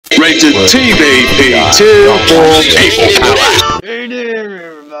Rated TVP 2 for People Power. Hey there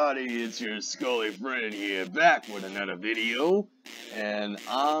everybody, it's your Scully friend here, back with another video. And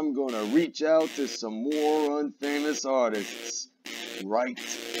I'm gonna reach out to some more unfamous artists right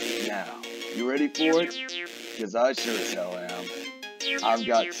now. You ready for it? Because I sure as hell am. I've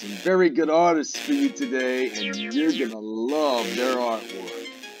got some very good artists for you today, and you're gonna love their artwork.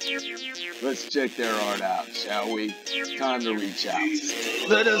 Let's check their art out, shall we? Time to reach out.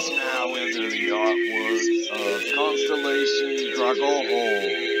 Let us now enter the artwork of Constellation Dragohol,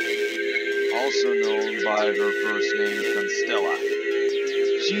 also known by her first name Constella.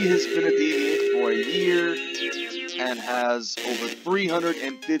 She has been a deviant for a year and has over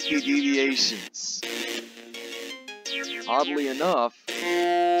 350 deviations. Oddly enough, she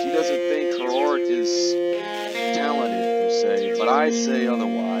doesn't think her art is talented per se, but I say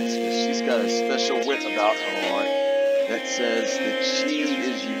otherwise, because she's got a special wit about her art that says that she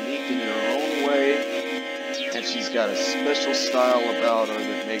is unique in her own way, and she's got a special style about her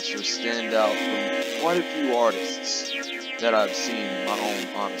that makes her stand out from quite a few artists that I've seen, in my own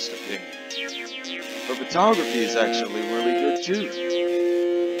honest opinion. Her photography is actually really good too,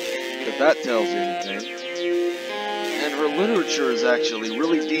 if that tells you anything. And her literature is actually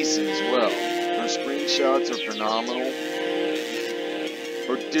really decent as well. Her screenshots are phenomenal.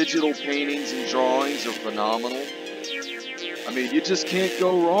 Her digital paintings and drawings are phenomenal. I mean, you just can't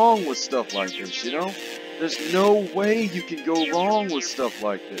go wrong with stuff like this, you know? There's no way you can go wrong with stuff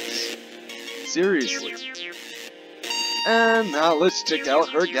like this. Seriously. And now let's check out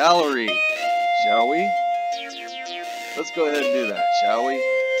her gallery, shall we? Let's go ahead and do that, shall we?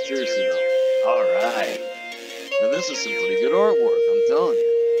 Seriously though. Alright. Now this is some pretty good artwork, I'm telling you.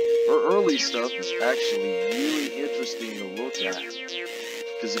 Her early stuff is actually really interesting to look at.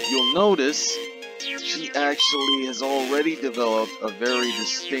 Because if you'll notice, she actually has already developed a very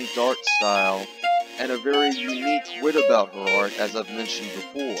distinct art style and a very unique wit about her art, as I've mentioned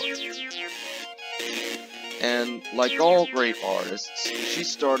before. And like all great artists, she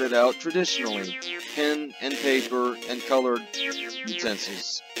started out traditionally, pen and paper and colored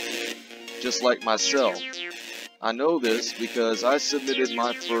utensils, just like myself. I know this because I submitted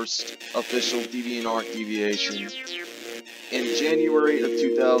my first official DeviantArt deviation in January of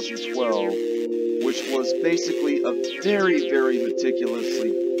 2012, which was basically a very, very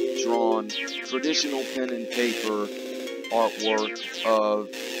meticulously drawn traditional pen and paper artwork of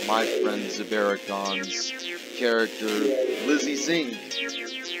my friend Zabaragon's character Lizzie Zing,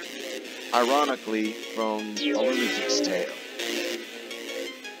 ironically from A Lunatic's Tale.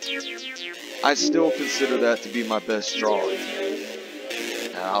 I still consider that to be my best drawing,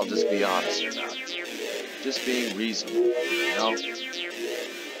 and I'll just be honest about it. Just being reasonable, you know?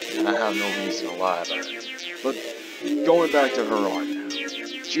 And I have no reason to lie about it. But going back to her art now,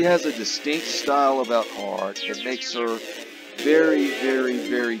 she has a distinct style about her art that makes her very, very,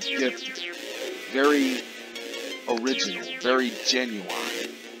 very gifted, very original, very genuine.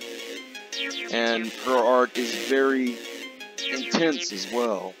 And her art is very intense as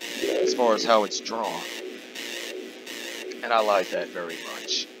well, as far as how it's drawn. And I like that very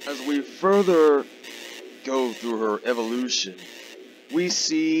much. As we further go through her evolution, we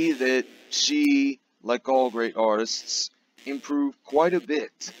see that she, like all great artists, improved quite a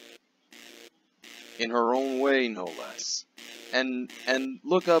bit. In her own way, no less. And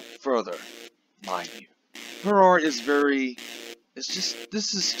look up further, mind you. Her art is very, this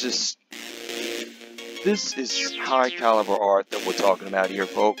is high caliber art that we're talking about here,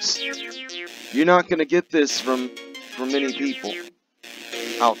 folks. You're not going to get this from many people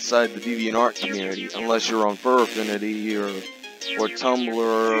outside the DeviantArt community, unless you're on Fur Affinity or Tumblr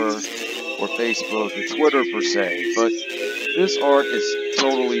or Facebook or Twitter per se. But this art is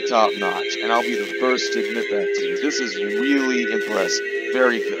totally top notch, and I'll be the first to admit that to you. This is really impressive,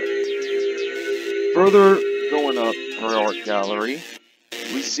 very good. Further going up her art gallery,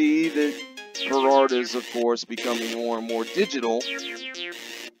 we see that her art is, of course, becoming more and more digital,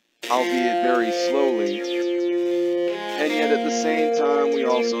 albeit very slowly. And yet at the same time, we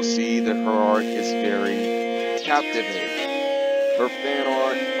also see that her art is very captivating. Her fan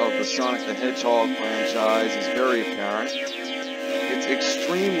art of the Sonic the Hedgehog franchise is very apparent. It's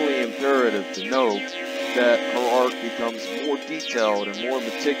extremely imperative to note that her art becomes more detailed and more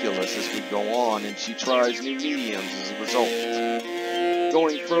meticulous as we go on, and she tries new mediums as a result.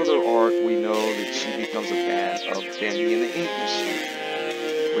 Going further art, we know that she becomes a fan of Bendy and the Ink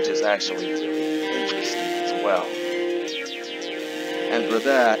Machine, which is actually really interesting as well. And for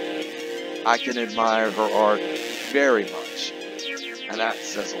that, I can admire her art very much, and that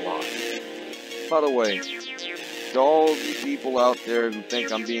says a lot. By the way, to all of you people out there who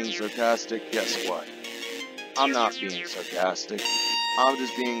think I'm being sarcastic, guess what? I'm not being sarcastic. I'm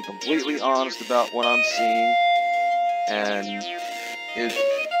just being completely honest about what I'm seeing. And if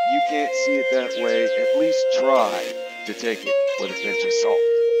you can't see it that way, at least try to take it with a pinch of salt.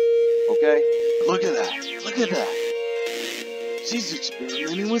 Okay? Look at that. Look at that. She's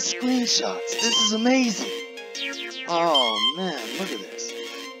experimenting with screenshots. This is amazing. Oh man, look at this.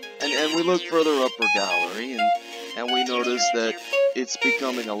 And we look further up her gallery and we notice that it's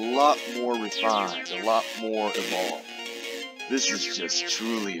becoming a lot more refined, a lot more evolved. This is just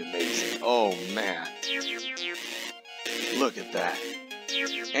truly amazing. Oh man. Look at that.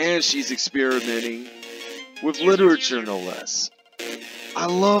 And she's experimenting with literature, no less. I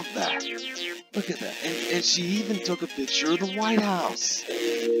love that. Look at that. And she even took a picture of the White House.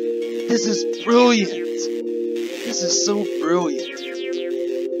 This is brilliant. This is so brilliant.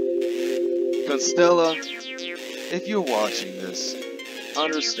 Constella, if you're watching this,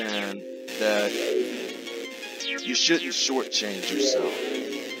 understand that you shouldn't shortchange yourself.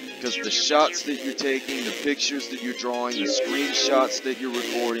 Because the shots that you're taking, the pictures that you're drawing, the screenshots that you're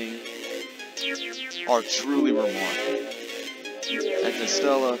recording are truly remarkable. And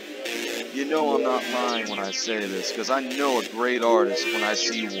Constella, you know I'm not lying when I say this, because I know a great artist when I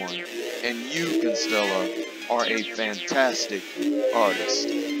see one. And you, Constella, are a fantastic artist.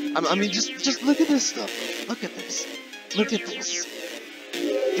 I mean, just look at this stuff. Look at this. Look at this.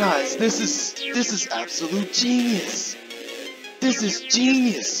 Guys, this is absolute genius. This is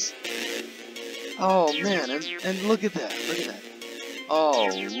genius. Oh man, and look at that. Look at that. Oh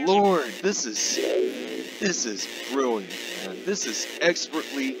Lord, this is brilliant, man. This is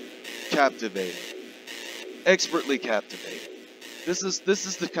expertly captivating. Expertly captivating. This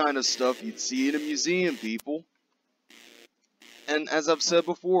is the kind of stuff you'd see in a museum, people. And as I've said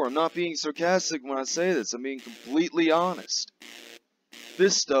before, I'm not being sarcastic when I say this. I'm being completely honest.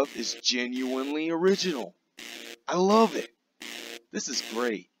 This stuff is genuinely original. I love it. This is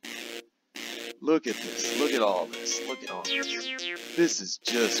great. Look at this. Look at all this. Look at all this. This is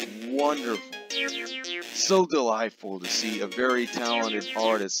just wonderful. So delightful to see a very talented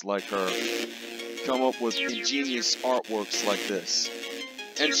artist like her come up with ingenious artworks like this.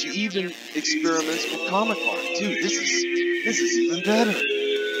 And she even experiments with comic art too. This is even better.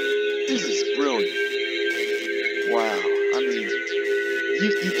 This is brilliant. Wow. I mean,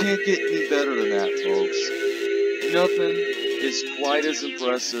 you can't get any better than that, folks. Nothing is quite as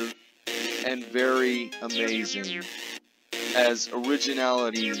impressive and very amazing as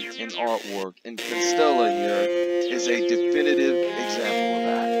originality in artwork, and Constella here is a definitive example of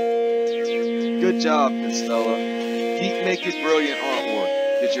that. Good job, Constella. Keep making brilliant artwork,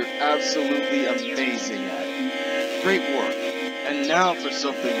 because you're absolutely amazing at it. Great work. And now for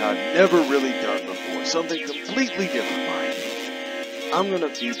something I've never really done before, something completely different, mind you. I'm going to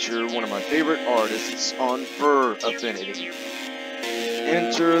feature one of my favorite artists on Fur Affinity.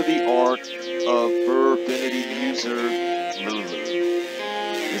 Enter the art of Fur Affinity user Lulu.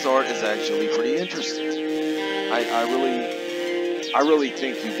 His art is actually pretty interesting. I really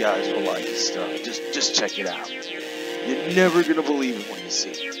think you guys will like his stuff. Just check it out. You're never gonna believe it when you see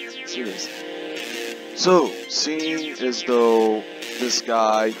it. Seriously. So, seeing as though this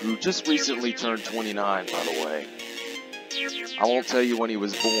guy, who just recently turned 29, by the way, I won't tell you when he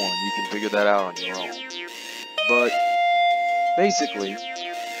was born. You can figure that out on your own. But basically,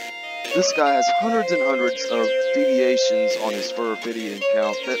 this guy has hundreds and hundreds of deviations on his Fur Affinity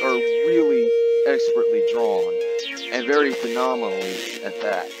account that are really expertly drawn, and very phenomenally at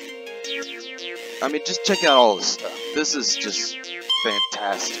that. I mean, just check out all this stuff. This is just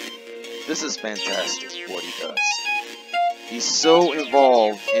fantastic. This is fantastic what he does. He's so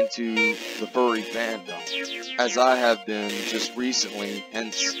involved into the furry fandom, as I have been just recently,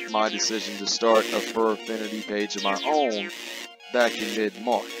 hence my decision to start a Fur Affinity page of my own back in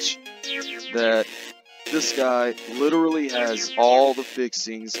mid-March. That this guy literally has all the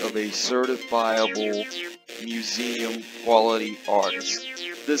fixings of a certifiable museum quality artist.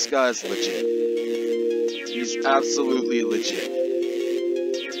 This guy's legit. He's absolutely legit.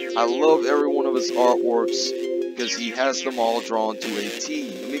 I love every one of his artworks because he has them all drawn to a T.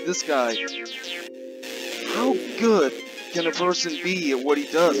 I mean, this guy, how good can a person be at what he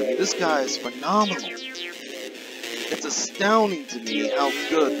does? I mean, this guy is phenomenal. It's astounding to me how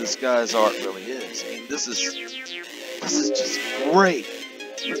good this guy's art really is. I mean, this is just great.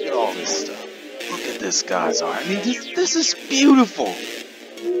 Look at all this stuff. Look at this guy's art. I mean, this is beautiful.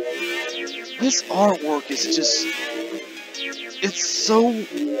 This artwork is just, it's so,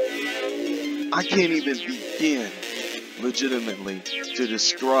 I can't even begin legitimately to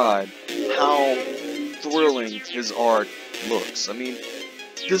describe how thrilling his art looks. I mean,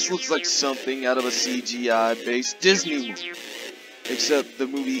 this looks like something out of a CGI-based Disney movie. Except the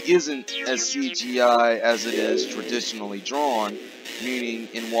movie isn't as CGI as it is traditionally drawn, meaning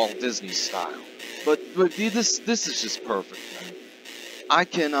in Walt Disney style. But this is just perfect, man. I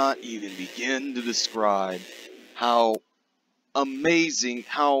cannot even begin to describe how amazing,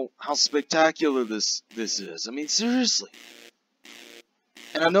 how spectacular this is. I mean, seriously.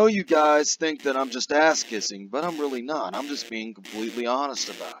 And I know you guys think that I'm just ass kissing, but I'm really not. I'm just being completely honest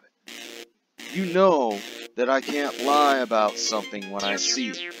about it. You know that I can't lie about something when I see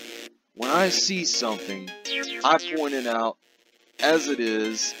it. When I see something, I point it out as it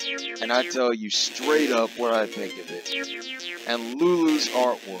is, and I tell you straight up what I think of it. And Lulu's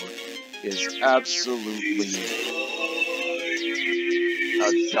artwork is absolutely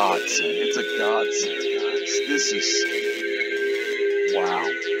a godsend. It's a godsend, guys. This is... wow.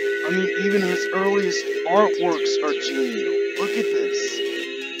 I mean, even his earliest artworks are genial. Look at this.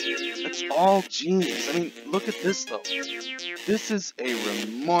 It's all genius. I mean, look at this, though. This is a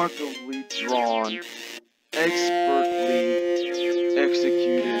remarkably drawn, expertly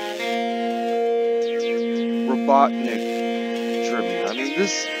executed Robotnik tribute. I mean,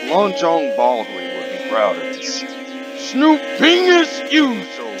 this Long John Baldwin would be proud of this. Snoopingus you,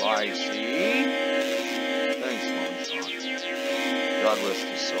 so I see. Thanks, Long John. God rest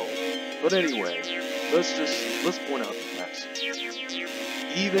his soul. But anyway, let's point out the facts.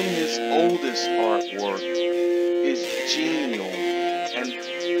 Even his oldest artwork is genial and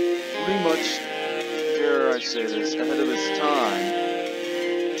pretty much, dare I say this, ahead of his time,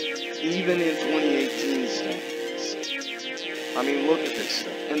 even in 2018 standards. I mean, look at this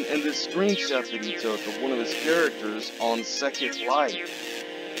stuff. And this screenshot that he took of one of his characters on Second Life,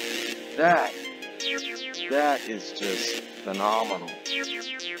 that is just phenomenal.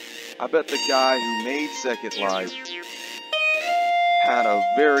 I bet the guy who made Second Life had a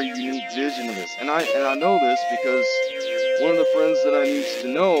very unique vision of this, and I know this because one of the friends that I used to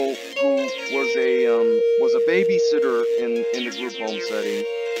know, who was a babysitter in the group home setting,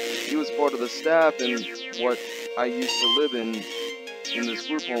 he was part of the staff in what I used to live in this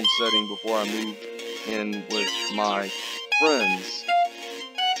group home setting before I moved in with my friends.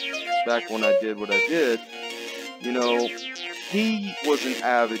 Back when I did what I did, you know, he was an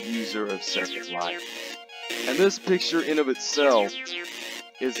avid user of Second Life. And this picture in of itself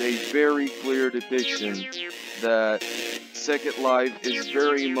is a very clear depiction that Second Life is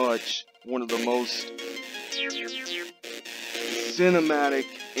very much one of the most cinematic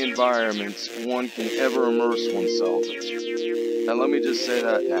environments one can ever immerse oneself in. And let me just say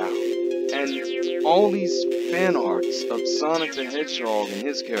that now. And all these fan arts of Sonic the Hedgehog and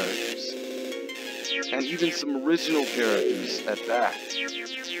his characters, and even some original characters at that.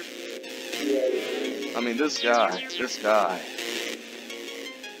 I mean, this guy,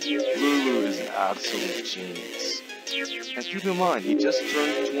 Lulu is an absolute genius. And keep in mind, he just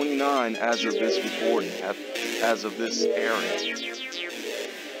turned 29 as of this recording, as of this airing,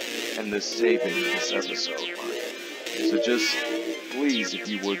 and this taping, this episode. So just, please, if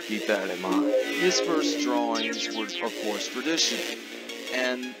you would, keep that in mind. His first drawings were, of course, traditional.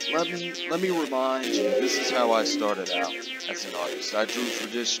 And let me remind you, this is how I started out as an artist. I drew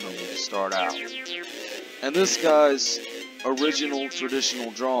traditionally to start out. And this guy's original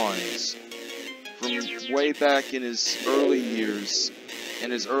traditional drawings from way back in his early years, in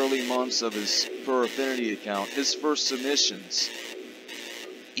his early months of his Fur Affinity account, his first submissions,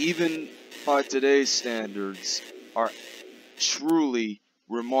 even by today's standards, are truly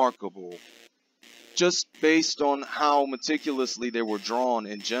remarkable, just based on how meticulously they were drawn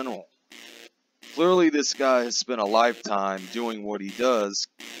in general. Clearly this guy has spent a lifetime doing what he does,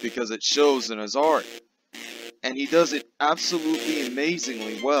 because it shows in his art. And he does it absolutely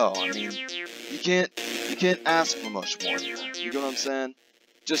amazingly well. I mean, you can't ask for much more than that. You know what I'm saying?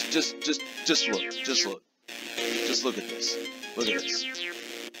 Just look. Just look. Just look at this. Look at this.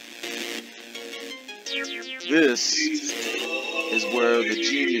 This is where the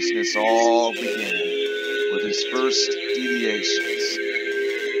geniusness all began, with his first deviations.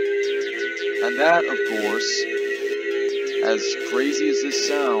 And that, of course, as crazy as this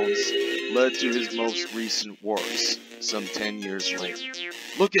sounds, led to his most recent works, some 10 years later.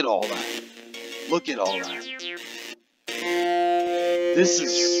 Look at all that. Look at all that. This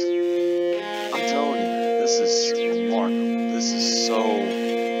is, I'm telling you, this is remarkable. This is so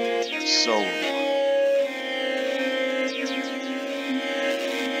remarkable.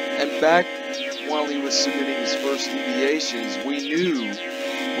 And back while he was submitting his first deviations,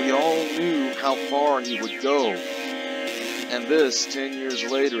 we all knew how far he would go. And this, 10 years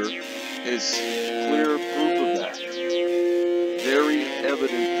later, is clear proof of that. Very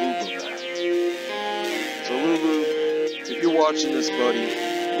evident proof of that. So Lulu, if you're watching this, buddy,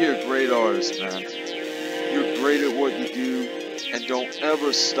 you're a great artist, man. You're great at what you do, and don't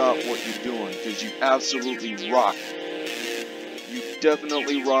ever stop what you're doing, because you absolutely rock. You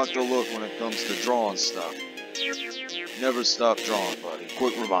definitely rock the look when it comes to drawing stuff. Never stop drawing, buddy.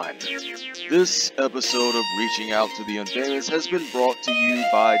 Quick reminder. This episode of Reaching Out to the Unfamous has been brought to you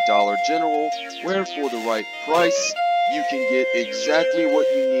by Dollar General, where for the right price, you can get exactly what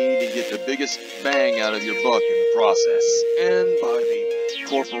you need and get the biggest bang out of your buck in the process. And by the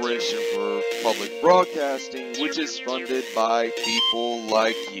Corporation for Public Broadcasting, which is funded by people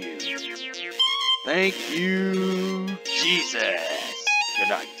like you. Thank you, Jesus. Good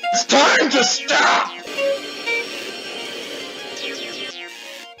night. It's time to stop!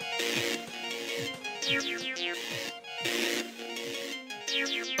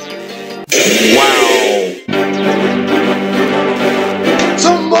 Wow!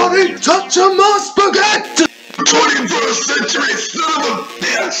 Somebody touch my spaghetti! 21st century son of a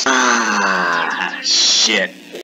bitch! Ah, shit.